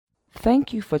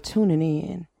Thank you for tuning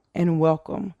in and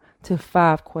welcome to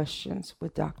 5 Questions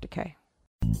with Dr. K.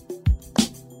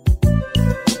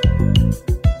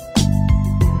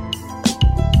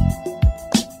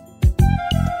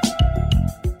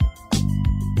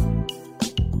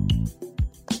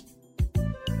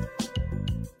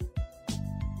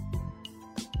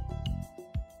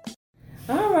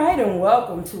 All right, and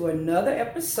welcome to another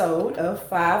episode of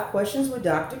 5 Questions with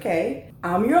Dr. K.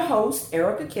 I'm your host,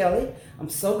 Erica Kelly. I'm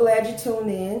so glad you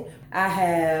tuned in. I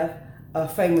have a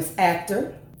famous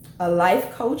actor, a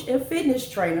life coach and fitness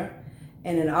trainer,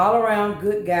 and an all-around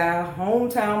good guy,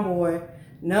 hometown boy,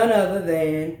 none other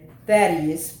than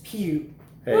Thaddeus Pugh.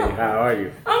 Hey, how are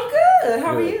you? I'm good.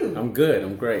 How are you? I'm good.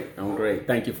 I'm great.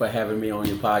 Thank you for having me on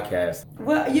your podcast.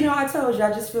 Well, I told you,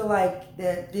 I just feel like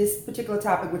that this particular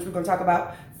topic, which we're going to talk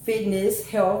about, fitness,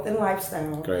 health, and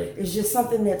lifestyle, is just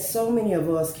something that so many of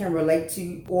us can relate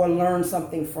to or learn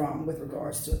something from with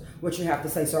regards to what you have to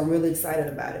say. So I'm really excited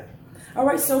about it. All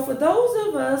right, so for those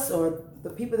of us or the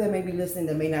people that may be listening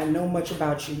that may not know much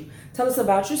about you, tell us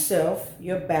about yourself,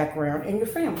 your background, and your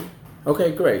family.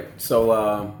 Okay, great.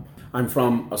 So I'm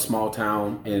from a small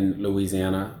town in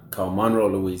Louisiana called Monroe,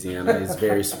 Louisiana. It's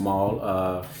very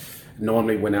small.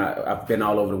 Normally when I've been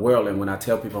all over the world, and when I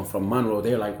tell people I'm from Monroe,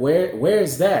 they're like, where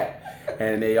is that?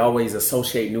 And they always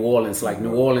associate New Orleans, like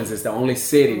New Orleans is the only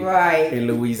city in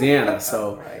Louisiana.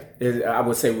 So I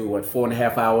would say we were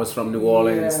 4.5 hours from New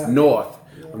Orleans, north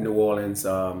of New Orleans.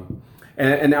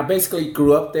 And I basically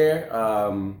grew up there.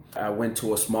 I went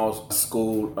to a small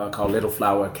school called Little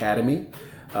Flower Academy.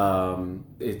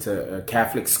 It's a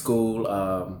Catholic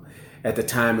school. At the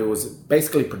time, it was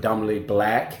basically predominantly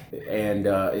black, and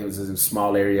it was in a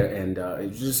small area, and it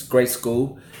was just a great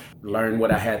school. Learned what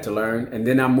I had to learn, and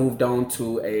then I moved on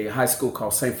to a high school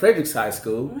called St. Frederick's High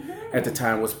School. Mm-hmm. At the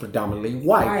time, was predominantly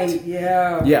white.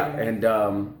 And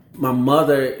my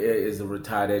mother is a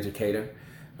retired educator.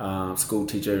 School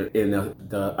teacher in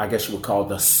the I guess you would call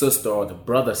the sister or the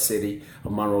brother city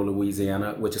of Monroe,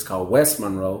 Louisiana, which is called West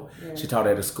Monroe. Yeah. She taught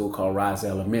at a school called Rise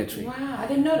Elementary. Wow, I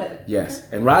didn't know that. Yes,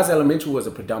 and Rise Elementary was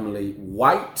a predominantly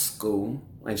white school,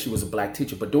 and she was a black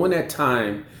teacher. But during that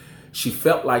time, she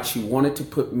felt like she wanted to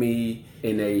put me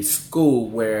in a school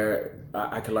where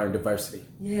I could learn diversity.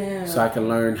 Yeah. So I can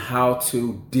learn how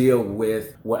to deal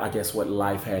with what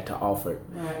life had to offer.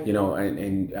 Right.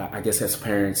 And I guess as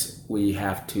parents, we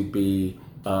have to be,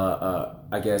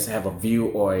 have a view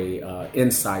or a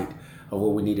insight of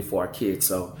what we needed for our kids.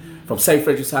 So from St.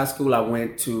 Frederick's High School, I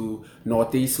went to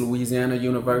Northeast Louisiana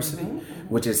University,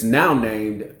 which is now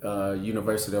named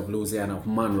University of Louisiana of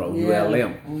Monroe,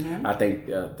 ULM. Mm-hmm. I think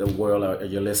the world or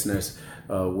your listeners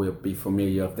will be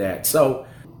familiar with that. So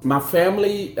my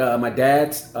family, my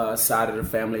dad's side of the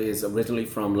family is originally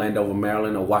from Landover,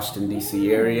 Maryland, or Washington,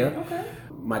 D.C. area. Okay.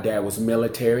 My dad was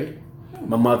military.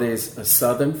 My mother is a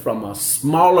Southern from a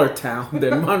smaller town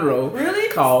than Monroe.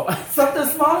 Really? Something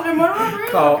smaller than Monroe?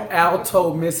 Really? Called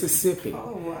Alto, Mississippi.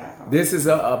 Oh, wow. This is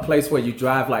a place where you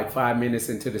drive like 5 minutes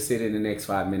into the city, and the next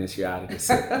 5 minutes you're out of the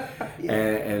city.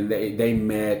 And they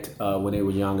met when they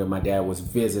were younger. My dad was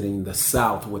visiting the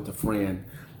South with a friend.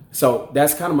 So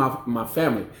that's kind of my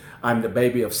family. I'm the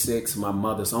baby of 6, my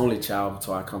mother's only child,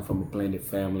 so I come from a blended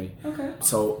family. Okay.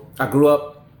 So I grew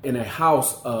up in a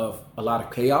house of a lot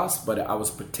of chaos, but I was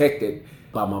protected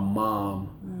by my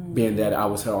mom, being that I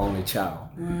was her only child.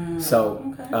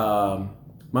 So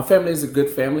my family is a good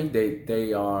family.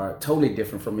 They are totally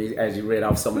different from me, as you read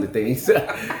off some of the things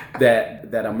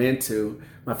that I'm into.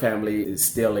 My family is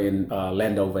still in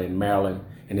Landover in Maryland,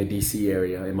 in the D.C.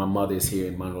 area, and my mother is here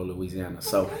in Monroe, Louisiana.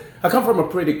 So I come from a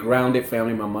pretty grounded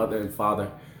family. My mother and father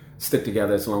stuck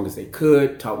together as long as they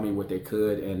could, taught me what they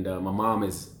could, and my mom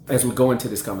is, as we go into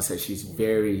this conversation, she's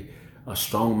very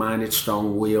strong-minded,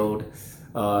 strong-willed,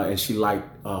 and she liked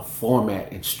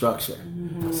format and structure.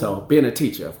 Mm-hmm. So being a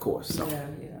teacher, of course. So. Yeah.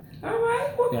 All right.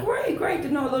 Well, great to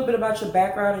know a little bit about your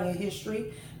background and your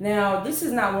history. Now, this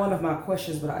is not one of my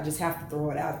questions, but I just have to throw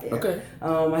it out there. Okay.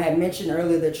 I had mentioned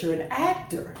earlier that you're an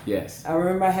actor. Yes. I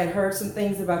remember I had heard some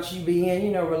things about you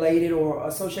being, related or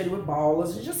associated with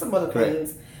ballers and just some other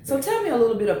things. So tell me a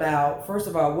little bit about, first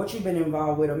of all, what you've been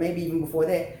involved with, or maybe even before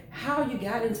that, how you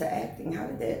got into acting. How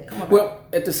did that come about? Well,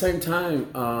 at the same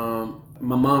time,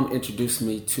 my mom introduced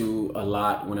me to a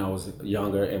lot when I was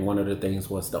younger, and one of the things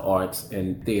was the arts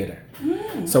and theater.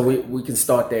 So we can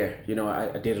start there.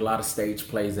 I did a lot of stage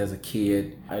plays as a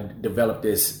kid. I developed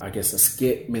this, a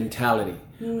skit mentality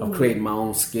of creating my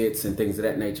own skits and things of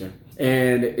that nature.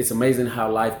 And it's amazing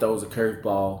how life throws a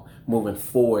curveball moving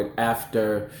forward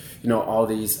after, all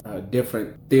these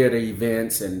different theater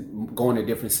events and going to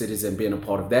different cities and being a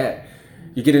part of that.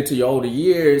 You get into your older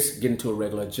years, get into a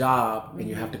regular job, and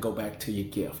you have to go back to your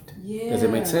gift. Yeah. Does it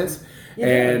make sense? Yeah.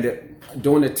 And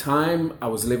during the time I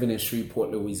was living in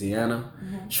Shreveport, Louisiana.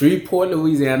 Shreveport,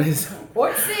 Louisiana is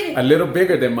Port City. A little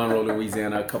bigger than Monroe,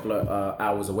 Louisiana, a couple of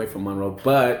hours away from Monroe.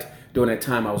 But during that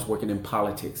time, I was working in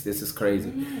politics. This is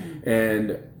crazy.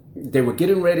 And they were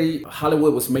getting ready.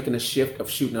 Hollywood was making a shift of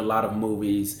shooting a lot of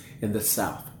movies in the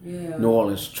South. Yeah. New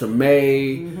Orleans,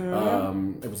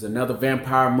 Treme. There was another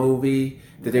vampire movie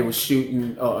that they were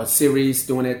shooting, a series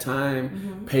during that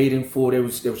time. Paid in Full. They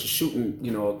was shooting,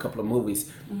 a couple of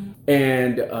movies,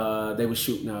 and they were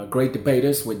shooting Great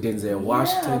Debaters with Denzel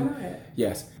Washington. Yeah,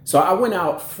 yes. So I went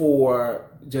out for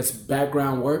just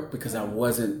background work because I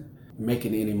wasn't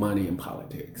making any money in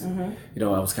politics. I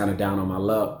was kind of down on my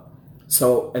luck.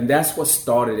 So, and that's what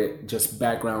started it. Just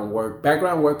background work.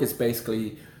 Background work is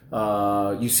basically.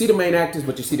 You see the main actors,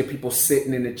 but you see the people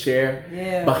sitting in the chair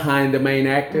behind the main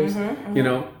actors,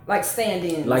 Like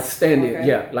stand-ins. Like stand-in,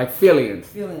 okay. like fill-ins.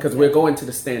 Because we're yeah. going to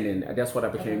the stand-in. That's what I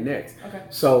became next. Okay.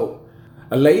 So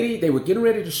a lady, they were getting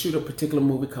ready to shoot a particular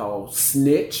movie called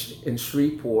Snitch in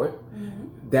Shreveport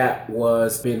that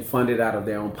was being funded out of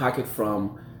their own pocket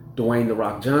from Dwayne "The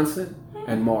Rock" Johnson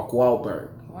and Mark Wahlberg.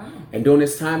 Wow. And during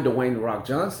this time, Dwayne "The Rock"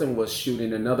 Johnson was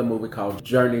shooting another movie called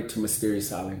Journey to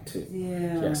Mysterious Island 2.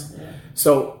 Yeah. Yes. Yeah.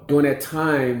 So during that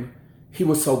time, he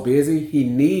was so busy, he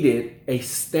needed a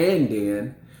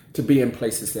stand-in to be in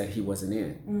places that he wasn't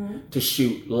in. To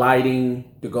shoot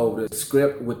lighting, to go over the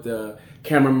script with the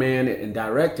cameraman and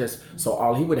directors. So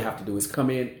all he would have to do is come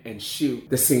in and shoot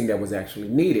the scene that was actually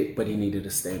needed, but he needed a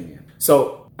stand-in.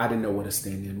 So I didn't know what a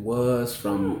stand-in was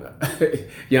from,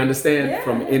 you understand, Yeah.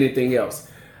 from anything else.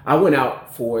 I went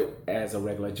out for it as a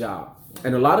regular job.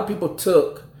 And a lot of people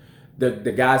took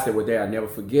the guys that were there, I never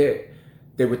forget,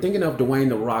 they were thinking of Dwayne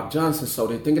 "The Rock" Johnson. So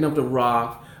they're thinking of The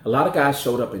Rock. A lot of guys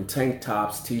showed up in tank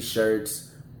tops,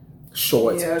 t-shirts,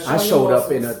 shorts. Yeah, I showed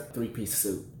up in a three-piece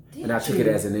suit. And I took it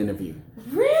as an interview.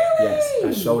 Really? Yes,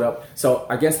 I showed up. So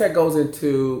I guess that goes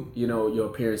into, your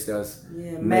appearance does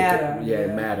matter.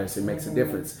 It matters. It makes a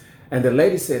difference. And the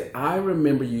lady said, I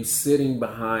remember you sitting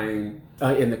behind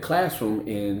in the classroom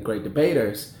in Great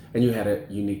Debaters, and you had a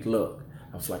unique look.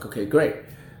 I was like, okay, great.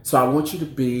 So I want you to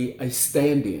be a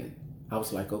stand-in. I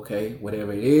was like, okay,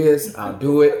 whatever it is, I'll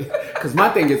do it. Because my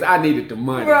thing is, I needed the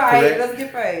money. Right, correct? let's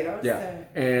get paid. Yeah.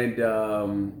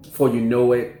 And before you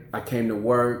know it, I came to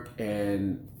work,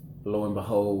 and lo and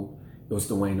behold, it was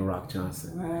Dwayne "The Rock"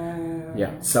 Johnson. Wow.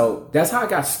 Yeah. So that's how I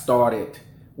got started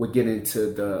with getting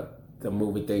into the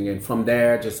movie thing. And from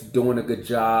there, just doing a good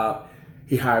job,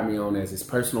 he hired me on as his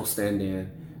personal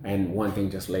stand-in. And one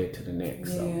thing just led to the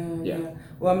next. Yeah.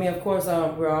 Well, I mean, of course,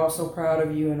 we're all so proud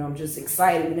of you, and I'm just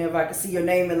excited whenever I can see your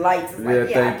name in lights. It's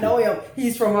like, I know him.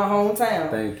 He's from my hometown.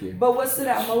 Thank you. But what stood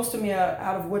out most to me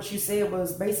out of what you said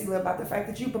was basically about the fact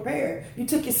that you prepared. You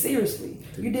took it seriously.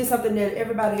 You did something that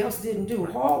everybody else didn't do.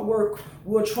 Hard work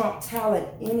will trump talent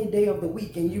any day of the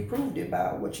week, and you proved it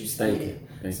by what you stated.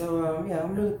 Thank you. So,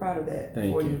 I'm really proud of that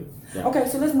for you. Yeah. Okay,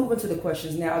 so let's move into the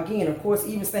questions. Now, again, of course,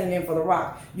 even standing in for The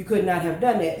Rock, you could not have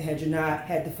done that had you not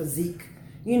had the physique,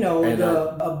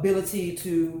 the ability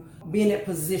to be in that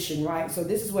position, right? So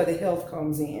this is where the health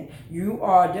comes in. You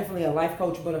are definitely a life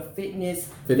coach, but a fitness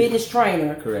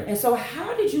trainer. Correct. And so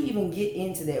how did you even get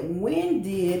into that? When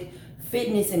did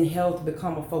fitness and health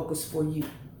become a focus for you?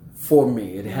 For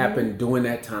me, it happened during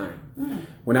that time.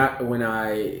 When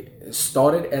I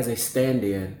started as a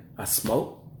stand-in, I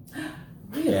smoked.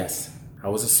 Really? Yes. I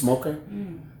was a smoker.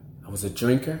 I was a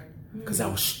drinker because I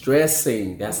was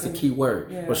stressing. That's the key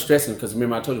word. Yeah. I was stressing because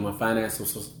remember I told you my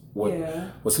finances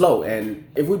was low. And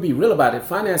if we be real about it,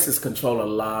 finances control a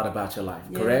lot about your life,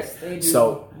 correct? They do.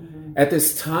 So at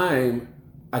this time,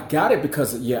 I got it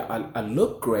because, I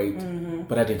looked great,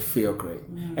 but I didn't feel great.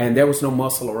 And there was no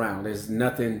muscle around. There's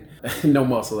nothing, no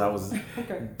muscle. I was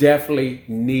definitely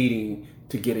needing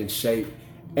to get in shape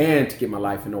and to get my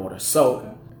life in order.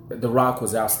 So The Rock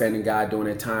was an outstanding guy during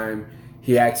that time.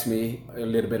 He asked me a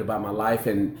little bit about my life,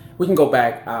 and we can go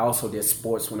back. I also did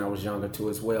sports when I was younger too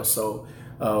as well. So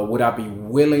would I be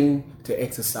willing to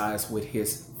exercise with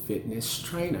his fitness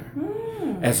trainer,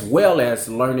 as well as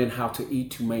learning how to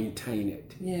eat to maintain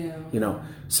it? Yeah.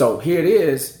 So here it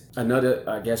is, another,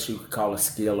 I guess you could call a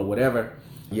skill or whatever.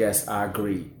 Yes, I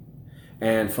agree.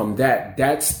 And from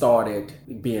that started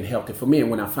being healthy for me. And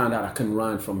when I found out I couldn't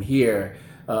run from here,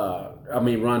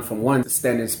 run from one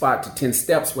standing spot to 10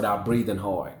 steps without breathing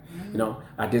hard.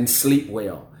 I didn't sleep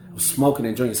well. I was smoking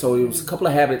and drinking. So it was a couple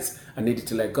of habits I needed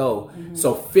to let go.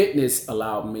 So fitness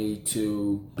allowed me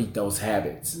to beat those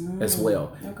habits as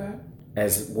well. Okay.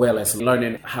 as well as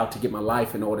learning how to get my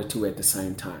life in order to at the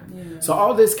same time. So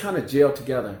all this kind of gelled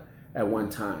together at one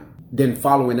time. Then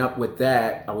following up with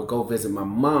that, I would go visit my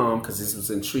mom, because this was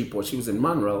in Shreveport. She was in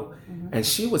Monroe, and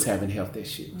she was having health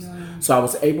issues. So I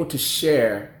was able to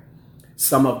share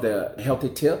some of the healthy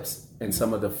tips and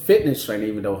some of the fitness training,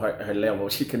 even though her level,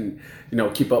 she can,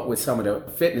 keep up with some of the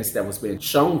fitness that was being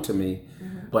shown to me.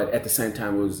 But at the same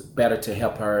time, it was better to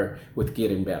help her with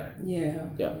getting better. Yeah.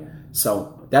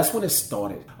 So that's when it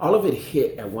started. All of it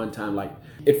hit at one time. Like,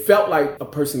 it felt like a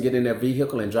person getting in their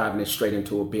vehicle and driving it straight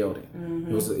into a building.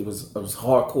 It was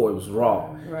hardcore. It was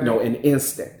raw. An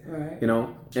instant.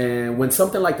 And when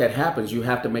something like that happens, you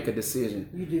have to make a decision.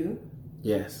 You do.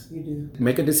 Yes. You do.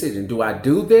 Make a decision. Do I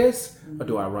do this or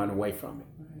do I run away from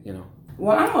it?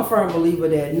 Well, I'm a firm believer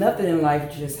that nothing in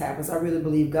life just happens. I really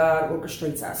believe God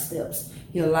orchestrates our steps.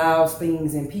 He allows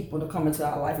things and people to come into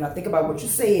our life. And I think about what you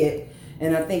said,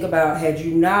 and I think about, had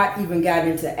you not even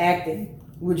gotten into acting,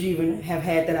 would you even have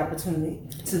had that opportunity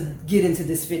to get into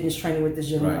this fitness training with this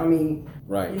gentleman? Right. I mean,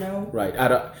 right. Right.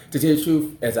 To tell you the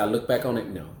truth, as I look back on it,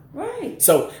 no. Right.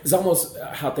 So it's almost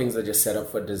how things are just set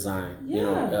up for design,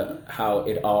 how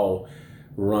it all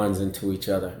runs into each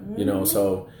other,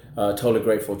 so totally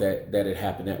grateful that it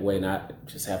happened that way, and I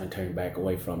just haven't turned back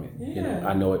away from it.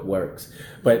 I know it works.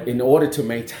 But in order to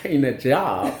maintain a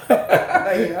job,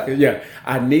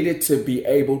 I needed to be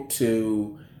able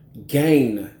to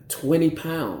gain 20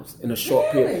 pounds in a short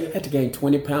period. I had to gain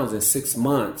 20 pounds in 6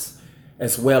 months,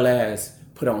 as well as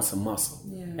put on some muscle.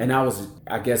 And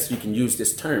I guess you can use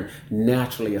this term,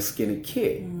 naturally a skinny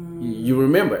kid. You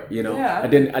remember, I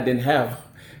didn't have,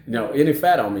 any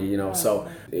fat on me, so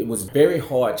it was very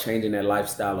hard changing that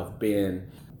lifestyle of being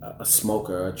a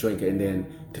smoker or a drinker, and then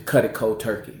to cut it cold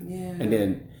turkey, and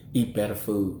then eat better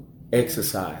food,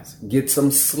 exercise, get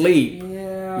some sleep.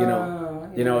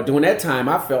 During that time,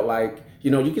 I felt like,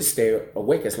 you can stay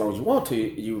awake as long as you want to,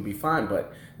 you will be fine,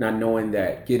 but not knowing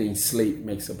that getting sleep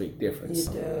makes a big difference.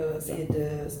 It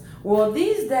does. Well,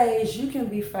 these days you can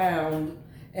be found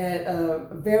at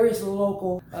various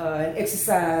local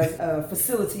exercise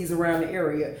facilities around the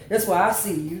area. That's why I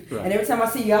see you. Right. And every time I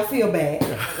see you, I feel bad.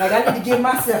 Like I need to get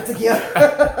myself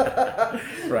together.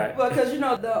 Right. Because,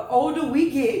 the older we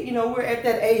get, we're at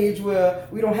that age where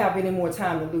we don't have any more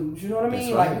time to lose. You know what I mean?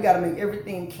 That's right. Like we got to make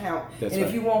everything count. That's and right.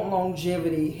 if you want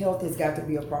longevity, health has got to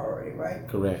be a priority, right?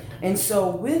 Correct. And so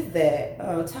with that,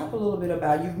 talk a little bit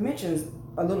about, you've mentioned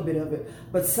a little bit of it,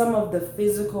 but some of the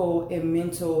physical and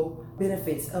mental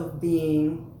benefits of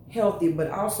being healthy,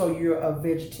 but also you're a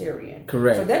vegetarian.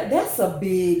 Correct. So that's a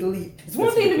big leap. It's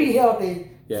one thing to be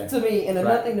healthy to me, and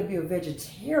another Right. thing to be a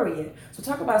vegetarian. So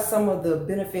talk about some of the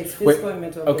benefits, physical and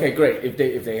mental. Okay, great.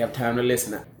 If they have time to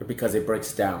listen, because it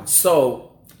breaks down.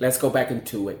 So let's go back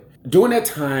into it. During that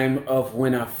time of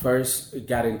when I first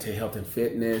got into health and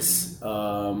fitness,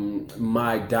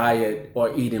 my diet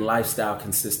or eating lifestyle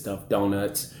consists of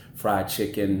donuts, fried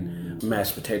chicken,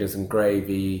 mashed potatoes and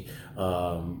gravy,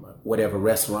 whatever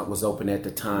restaurant was open at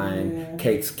the time,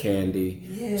 cakes,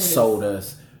 candy,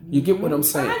 sodas. You get what I'm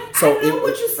saying? I know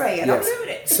what you're saying. Yes. I'm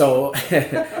living it. So,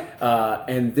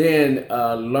 and then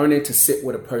learning to sit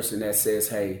with a person that says,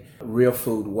 hey, real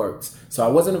food works. So I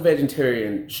wasn't a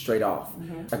vegetarian straight off.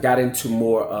 I got into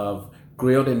more of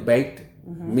grilled and baked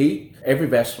meat, every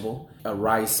vegetable,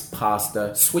 rice,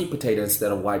 pasta, sweet potato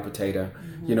instead of white potato,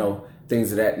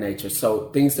 things of that nature. So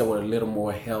things that were a little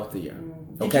more healthier.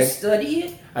 Okay. Did you study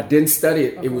it? I didn't study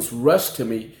it. Okay. It was rushed to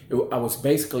me. I was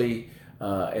basically...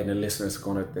 and the listeners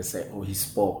going to say, oh, he's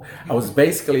spoiled. I was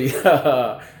basically,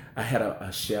 I had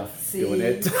a chef doing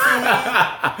it.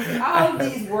 All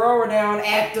these world-renowned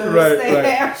actors,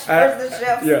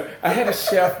 chefs. Yeah, I had a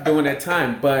chef during that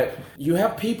time. But you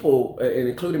have people, and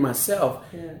including myself,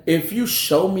 if you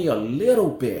show me a little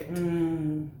bit,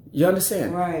 you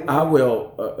understand? Right. I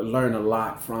will learn a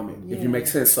lot from it, if you make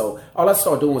sense. So all I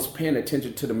started doing was paying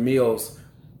attention to the meals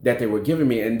that they were giving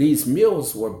me, and these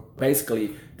meals were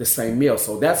basically the same meal.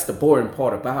 So that's the boring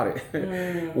part about it.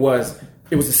 It was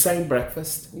the same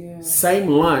breakfast, same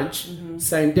lunch,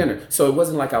 same dinner. So it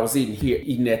wasn't like I was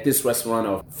eating at this restaurant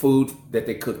or food that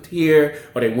they cooked here,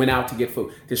 or they went out to get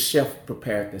food. The chef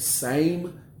prepared the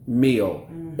same meal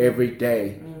every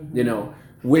day,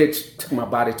 which took my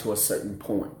body to a certain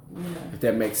point, if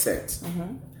that makes sense.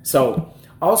 So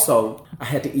also I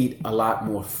had to eat a lot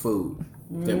more food.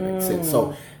 That makes sense.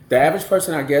 So the average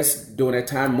person, I guess, during that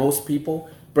time, most people,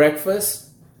 breakfast,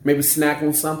 maybe snack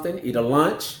on something, eat a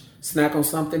lunch, snack on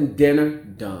something, dinner,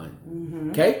 done.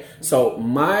 Okay? So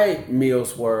my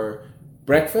meals were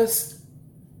breakfast,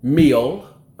 meal,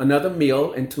 another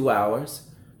meal in 2 hours,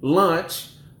 lunch,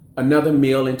 another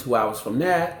meal in 2 hours from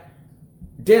that,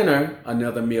 dinner,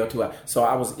 another meal 2 hours. So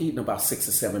I was eating about 6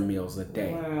 or 7 meals a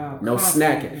day. Wow, no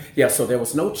snacking. Yeah, so there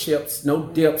was no chips, no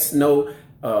dips, no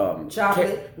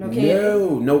chocolate, no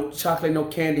candy. No chocolate, no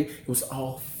candy. It was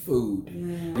all food.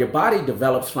 Your body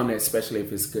develops from that, especially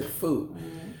if it's good food,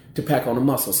 to pack on the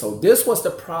muscle. So this was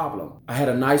the problem. I had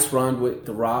a nice run with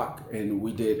The Rock, and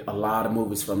we did a lot of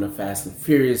movies from the Fast and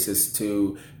Furious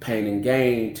to Pain and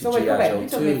Gain to G.I. Joe 2. You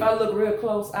told me if I look real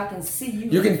close, I can see you.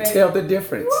 You can tell the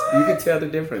difference. What? You can tell the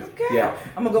difference. Okay. Yeah.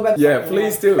 I'm going to go back to Yeah,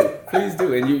 please do. Please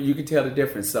do. And you can tell the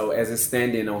difference. So as it's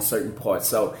standing on certain parts.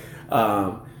 So,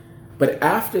 but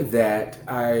after that,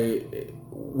 I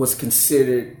was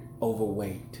considered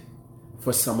overweight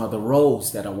for some of the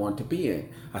roles that I want to be in.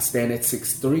 I stand at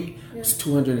 6'3", it's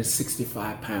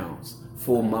 265 pounds,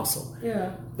 full muscle.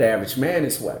 Yeah. The average man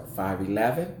is what,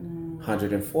 5'11",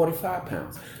 145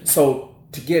 pounds. So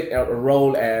to get a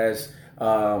role as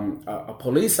a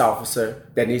police officer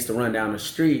that needs to run down the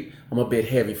street, I'm a bit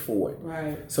heavy for it.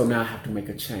 Right. So now I have to make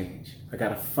a change. I got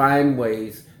to find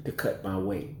ways to cut my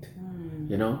weight,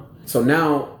 you know? So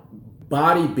now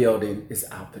bodybuilding is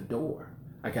out the door.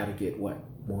 I got to get what?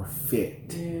 More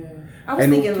fit. Yeah. I was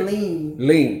thinking lean.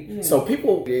 Lean. Yeah. So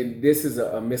people, and this is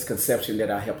a misconception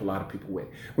that I help a lot of people with.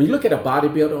 When you look at a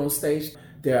bodybuilder on stage,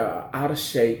 they're out of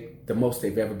shape the most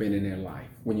they've ever been in their life.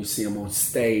 When you see them on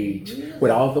stage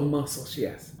with all the muscles,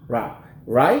 yes.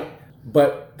 Right?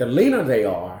 But the leaner they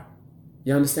are,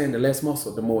 you understand, the less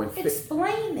muscle, the more fit.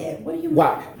 Explain that. What do you mean?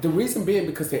 Why? The reason being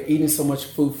because they're eating so much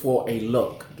food for a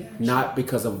look, not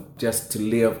because of just to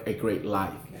live a great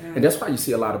life. And that's why you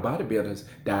see a lot of bodybuilders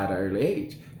die at an early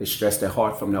age. They stress their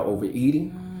heart from their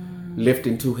overeating,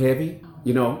 lifting too heavy,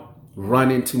 you know,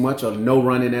 running too much or no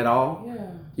running at all.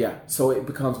 Yeah. So it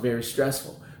becomes very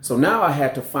stressful. So now I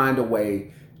had to find a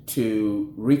way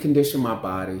to recondition my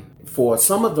body for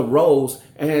some of the roles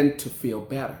and to feel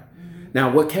better.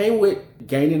 Now, what came with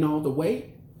gaining all the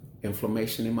weight?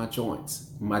 Inflammation in my joints.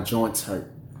 My joints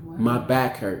hurt. Wow. My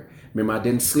back hurt. Remember, I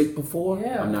didn't sleep before?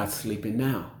 Yeah. I'm not sleeping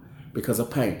now because of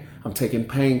pain. I'm taking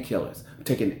painkillers. I'm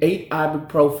taking 8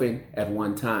 ibuprofen at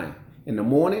one time. In the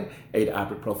morning, 8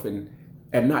 ibuprofen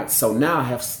at night. So now I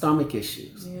have stomach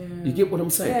issues. Yeah. You get what I'm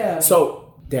saying? Yeah.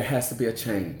 So there has to be a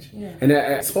change. Yeah. And I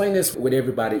explain this with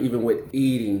everybody, even with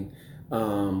eating.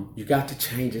 You got to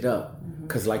change it up.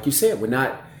 Because like you said, we're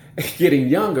not getting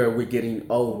younger, we're getting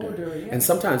older. Yeah. And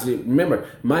sometimes, remember,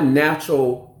 my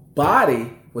natural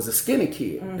body was a skinny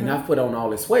kid, and I put on all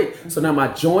this weight. So now my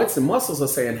joints and muscles are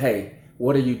saying, hey,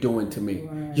 what are you doing to me?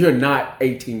 Right. You're not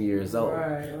 18 years old.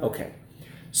 Right. Okay.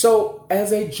 So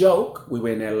as a joke, we were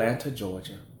in Atlanta,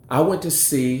 Georgia. I went to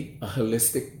see a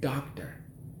holistic doctor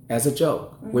as a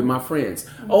joke with my friends.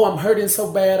 Oh, I'm hurting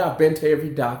so bad. I've been to every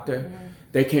doctor.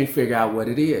 They can't figure out what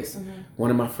it is. One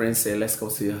of my friends said, let's go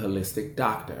see a holistic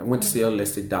doctor. I went to see a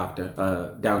holistic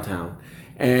doctor downtown.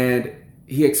 And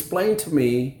he explained to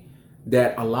me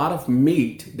that a lot of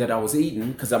meat that I was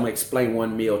eating, because I'm going to explain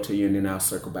one meal to you and then I'll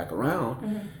circle back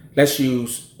around. Let's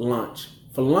use lunch.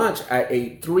 For lunch, I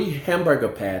ate 3 hamburger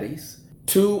patties,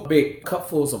 2 big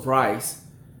cupfuls of rice,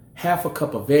 half a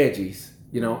cup of veggies,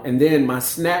 you know, and then my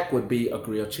snack would be a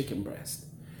grilled chicken breast.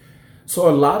 So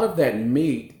a lot of that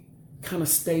meat kind of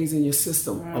stays in your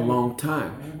system a long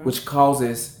time, which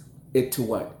causes it to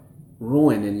what?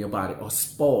 Ruin in your body or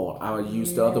spoil. I would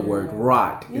use the other word,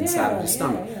 rot inside of your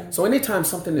stomach. So anytime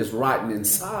something is rotten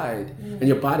inside and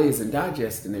your body isn't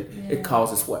digesting it, it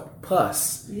causes what?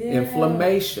 Pus,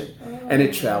 inflammation, and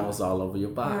it travels all over your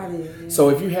body. So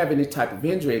if you have any type of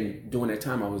injury, and during that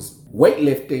time I was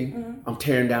weightlifting, I'm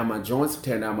tearing down my joints, I'm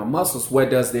tearing down my muscles. Where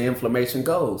does the inflammation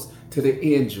goes? To the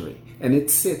injury, and it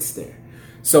sits there.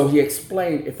 So he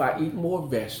explained, if I eat more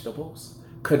vegetables,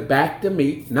 cut back the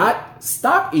meat, not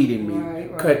stop eating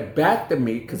meat, cut back the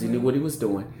meat, because he knew what he was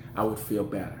doing, I would feel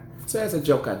better. So as a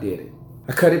joke, I did it.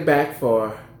 I cut it back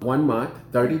for 1 month,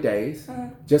 30 days,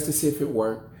 just to see if it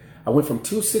worked. I went from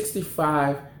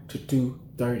 265 to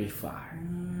 235.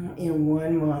 In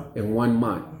 1 month. In 1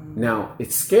 month. Now,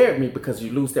 it scared me because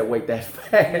you lose that weight that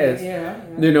fast.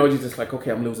 You know, you're just like,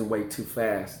 okay, I'm losing weight too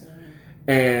fast.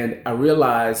 And I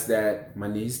realized that my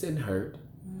knees didn't hurt,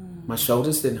 my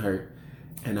shoulders didn't hurt,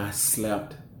 and I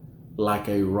slept like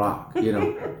a rock, you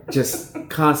know, just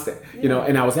constant, you know.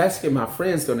 And I was asking my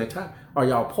friends during that time, are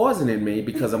y'all poisoning me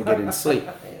because I'm getting sleep?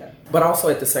 But also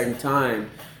at the same time,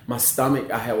 my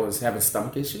stomach, I was having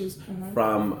stomach issues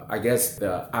from, I guess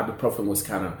the ibuprofen was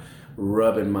kind of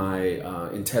rubbing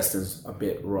my intestines a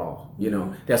bit raw, you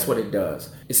know. That's what it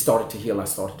does. It started to heal. I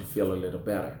started to feel a little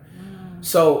better.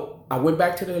 So I went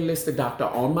back to the holistic doctor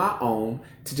on my own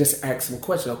to just ask him a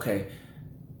question. Okay,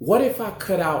 what if I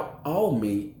cut out all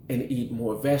meat and eat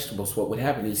more vegetables? What would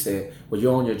happen? He said, well,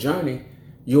 you're on your journey,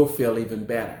 you'll feel even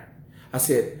better. I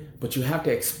said, but you have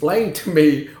to explain to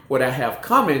me what I have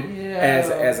coming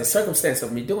as a circumstance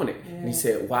of me doing it. And he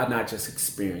said, why not just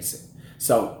experience it?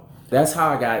 So that's how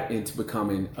I got into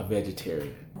becoming a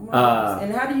vegetarian.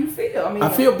 And how do you feel? I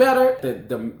feel better.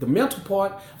 The mental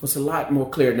part was a lot more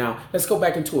clear. Now, let's go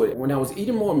back into it. When I was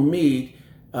eating more meat,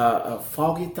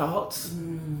 foggy thoughts,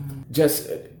 just,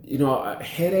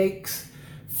 headaches,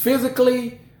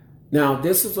 physically. Now,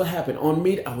 this is what happened. On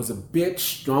meat, I was a bit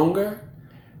stronger.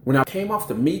 When I came off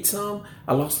the meat some,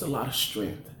 I lost a lot of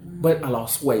strength, but I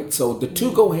lost weight. So the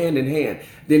two go hand in hand.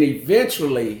 Then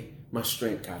eventually, my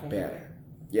strength got better.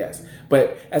 Yes.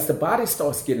 But as the body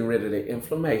starts getting rid of the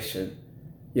inflammation,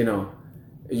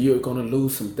 you're going to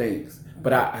lose some things.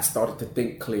 But I started to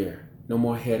think clear. No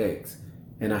more headaches.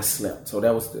 And I slept. So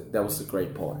that was the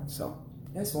great part. So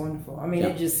that's wonderful. I mean,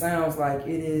 it just sounds like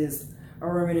it is a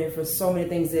remedy for so many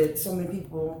things that so many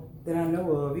people that I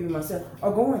know of, even myself,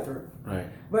 are going through. Right.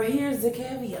 But here's the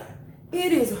caveat.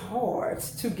 It is hard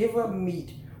to give up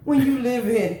meat when you live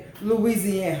in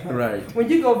Louisiana. Right. When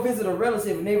you go visit a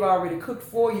relative and they've already cooked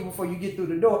for you before you get through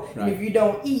the door. Right. And if you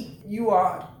don't eat, you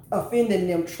are offending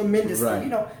them tremendously.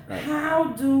 Right.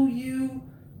 How do you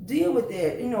deal with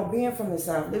that? Being from the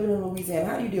South, living in Louisiana,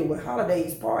 how do you deal with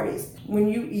holidays, parties, when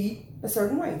you eat a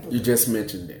certain way? You just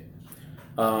mentioned it.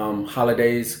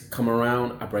 Holidays come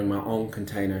around, I bring my own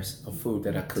containers of food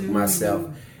that I cook myself.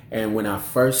 And when I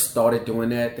first started doing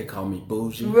that, they called me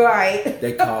bougie. Right.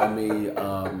 They called me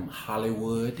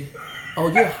Hollywood. Oh,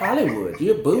 you're Hollywood.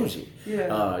 You're bougie.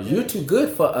 Yeah. You're too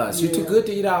good for us. You're too good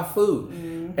to eat our food.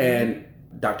 Mm-hmm. And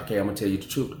Dr. K, I'm going to tell you the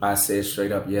truth. I said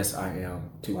straight up, yes, I am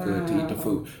too good to eat the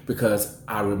food because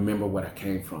I remember where I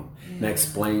came from. And I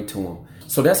explained to them.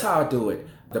 So that's how I do it.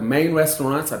 The main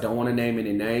restaurants, I don't want to name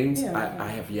any names. I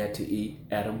have yet to eat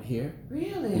at them here.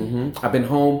 Really? Mm-hmm. I've been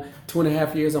home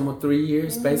 2.5 years, almost 3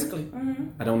 years, basically.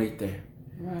 Mm-hmm. I don't eat there.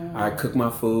 Wow. I cook my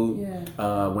food.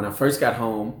 Yeah. When I first got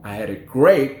home, I had it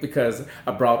great because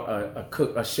I brought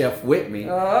a chef with me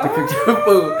to cook the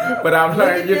food. But I've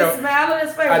learned, smile on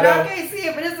his face. I can't see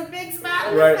it, but it's a big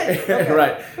smile on his face. Okay.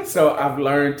 Right. So I've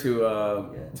learned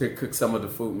to cook some of the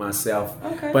food myself.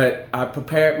 Okay. But I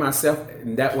prepared myself,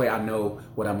 and that way I know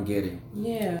what I'm getting.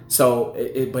 Yeah. So,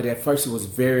 but at first it was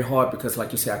very hard because,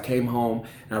 like you said, I came home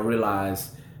and I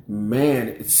realized, man,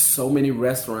 it's so many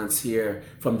restaurants here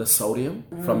from the sodium,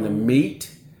 from the meat,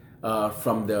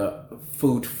 from the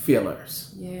food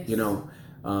fillers. Yes.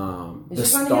 The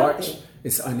starch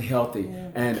is unhealthy. Yeah.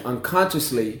 And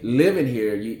unconsciously living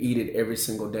here, you eat it every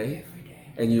single day.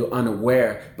 And you're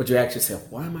unaware, but you ask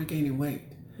yourself, why am I gaining weight?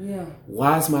 Yeah.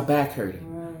 Why is my back hurting?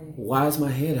 Right. Why is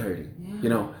my head hurting?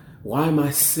 Yeah. Why am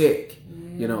I sick?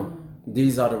 Yeah.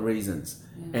 These are the reasons.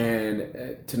 Yeah.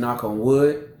 And to knock on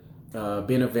wood,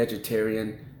 being a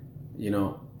vegetarian,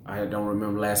 I don't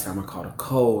remember last time I caught a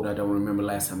cold. I don't remember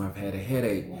last time I've had a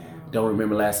headache. Wow. Don't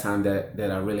remember last time that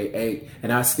I really ate.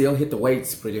 And I still hit the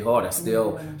weights pretty hard. I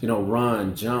still,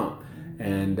 run, jump.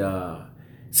 And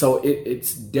so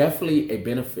it's definitely a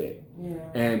benefit. Yeah.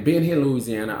 And being here in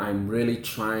Louisiana, I'm really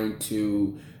trying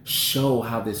to show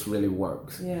how this really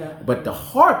works. Yeah. But the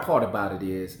hard part about it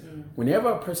is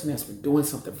whenever a person has been doing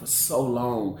something for so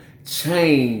long,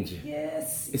 change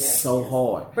is so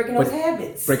hard. Breaking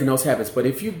those habits. But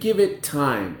if you give it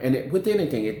time, and with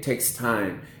anything, it takes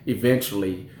time,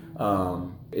 eventually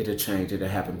it'll change, it'll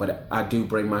happen. But I do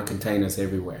bring my containers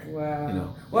everywhere.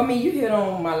 Wow. Well, I mean, you hit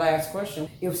on my last question.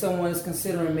 If someone is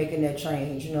considering making that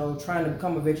change, trying to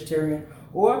become a vegetarian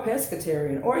or a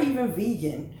pescatarian or even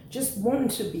vegan, just wanting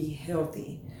to be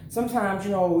healthy. Sometimes,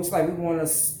 it's like we want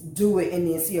to do it and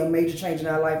then see a major change in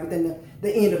our life within the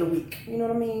end of the week. You know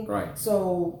what I mean? Right.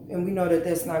 So, and we know that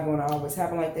that's not going to always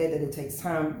happen like that it takes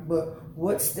time. But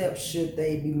what steps should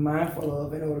they be mindful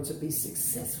of in order to be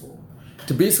successful?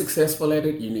 To be successful at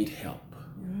it, you need help.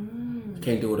 You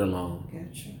can't do it alone.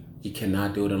 Gotcha. You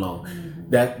cannot do it alone. Mm-hmm.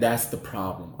 That's the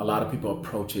problem. A lot of people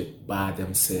approach it by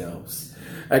themselves.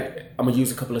 I'm going to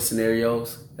use a couple of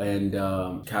scenarios and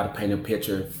kind of paint a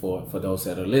picture for those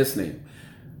that are listening.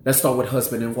 Let's start with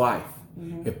husband and wife.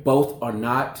 Mm-hmm. If both are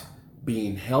not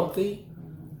being healthy,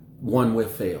 one will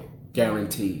fail,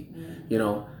 guaranteed.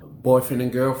 Mm-hmm. Boyfriend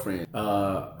and girlfriend,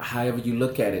 however you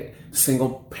look at it,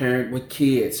 single parent with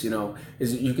kids, you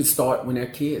can start when they're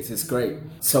kids. It's great.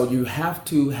 So you have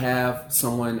to have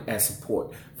someone as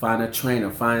support. Find a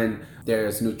trainer,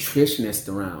 there's nutritionists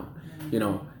around,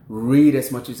 read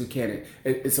as much as you can.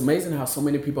 It's amazing how so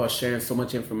many people are sharing so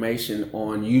much information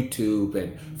on YouTube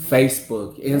and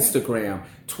Facebook, Instagram,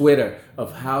 Twitter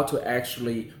of how to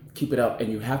actually keep it up.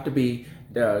 And you have to be,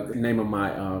 the name of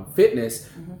my fitness,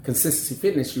 Consistency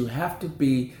Fitness, you have to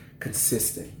be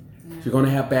consistent. You're going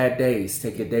to have bad days.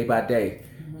 Take it day by day,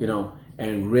 you know,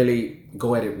 and really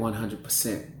go at it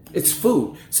 100%. It's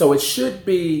food. So it should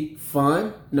be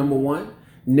fun, number one.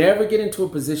 Never get into a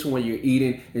position where you're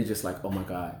eating and you're just like, oh my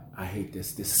God, I hate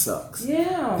this. This sucks.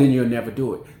 Yeah. Then you'll never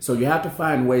do it. So you have to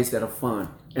find ways that are fun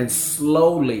and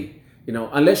slowly, you know,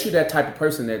 unless you're that type of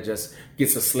person that just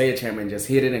gets a sledgehammer and just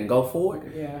hit it and go for it.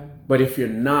 Yeah. But if you're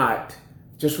not,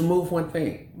 just remove one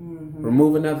thing.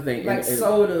 Remove another thing. Like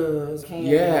sodas.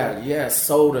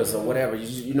 Sodas or whatever.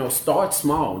 You know, start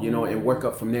small, you know, and work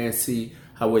up from there and see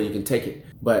how well you can take it.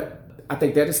 But I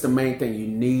think that is the main thing. You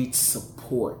need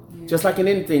support. Yeah. Just like in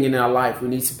anything in our life, we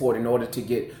need support in order to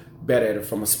get better at it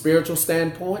from a spiritual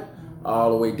standpoint all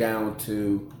the way down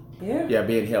to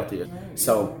being healthier. Right.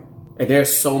 So, and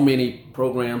there's so many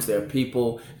programs. There are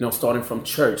people, you know, starting from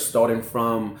church, starting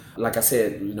from, like I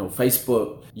said, you know,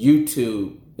 Facebook,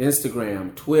 YouTube,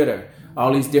 Instagram, Twitter,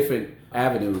 all these different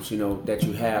avenues, you know, that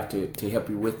you have to help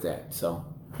you with that. So,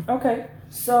 okay.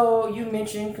 So you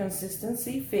mentioned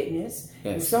Consistency Fitness.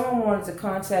 Yes. If someone wanted to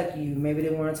contact you, maybe they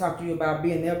want to talk to you about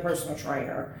being their personal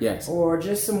trainer, yes, or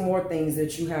just some more things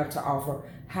that you have to offer,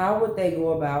 how would they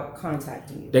go about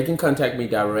contacting you? They can contact me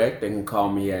direct. They can call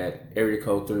me at area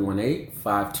code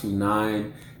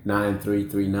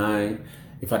 318-529-9339.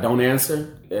 If I don't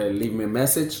answer, leave me a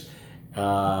message.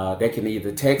 They can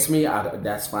either text me,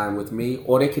 that's fine with me,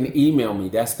 or they can email me.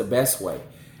 That's the best way.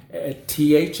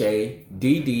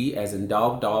 THADD as in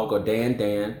dog or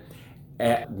Dan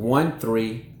at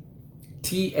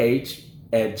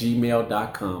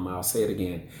 13th@gmail.com. I'll say it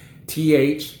again.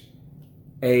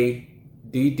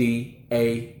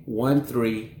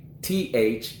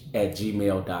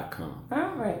 THADDA13th@gmail.com.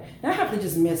 All right. Now I have to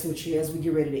just mess with you as we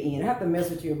get ready to end. I have to mess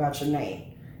with you about your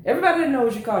name. Everybody that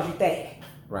knows you calls you Thad.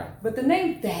 Right. But the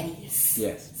name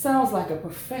Thaddeus sounds like a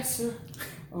professor,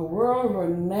 a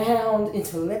world-renowned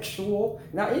intellectual.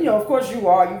 Now, you know, of course you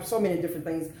are. You're so many different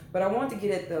things. But I want to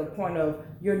get at the point of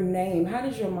your name. How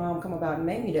did your mom come about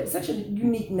naming you that? Such a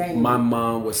unique name. My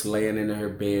mom was laying in her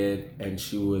bed and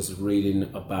she was reading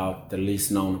about the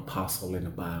least known apostle in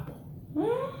the Bible,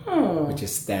 which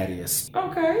is Thaddeus.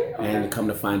 Okay. And come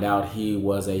to find out, he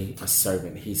was a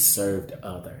servant. He served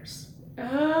others.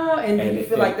 And you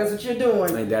feel like that's what you're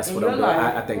doing. And that's what I'm doing.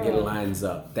 I think it lines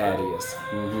up. Thaddeus.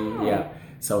 Yeah.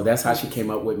 So that's how she came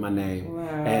up with my name.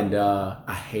 Wow. And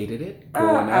I hated it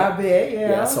growing up. I bet,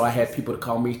 yeah. So I had people to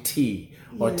call me T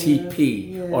or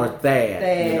TP or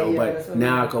Thad, you know, but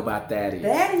now I go by Thaddeus.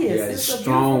 Thaddeus, it's a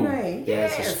strong name.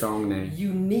 Yes, it's a strong name.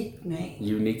 Unique name.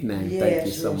 Unique name. Yes, thank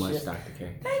you so much, Dr. K.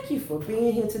 Thank you for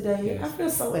being here today. Yes. I feel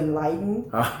so enlightened.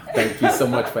 Thank you so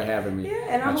much for having me.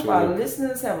 And I hope our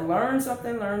listeners have learned some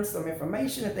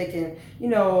information that they can, you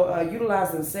know,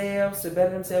 utilize themselves to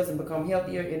better themselves and become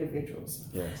healthier individuals.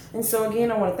 Yes. And so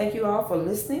again, I want to thank you all for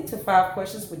listening to 5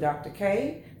 Questions with Dr.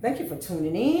 K. Thank you for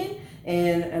tuning in.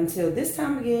 And until this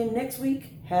time again next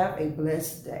week, have a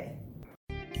blessed day.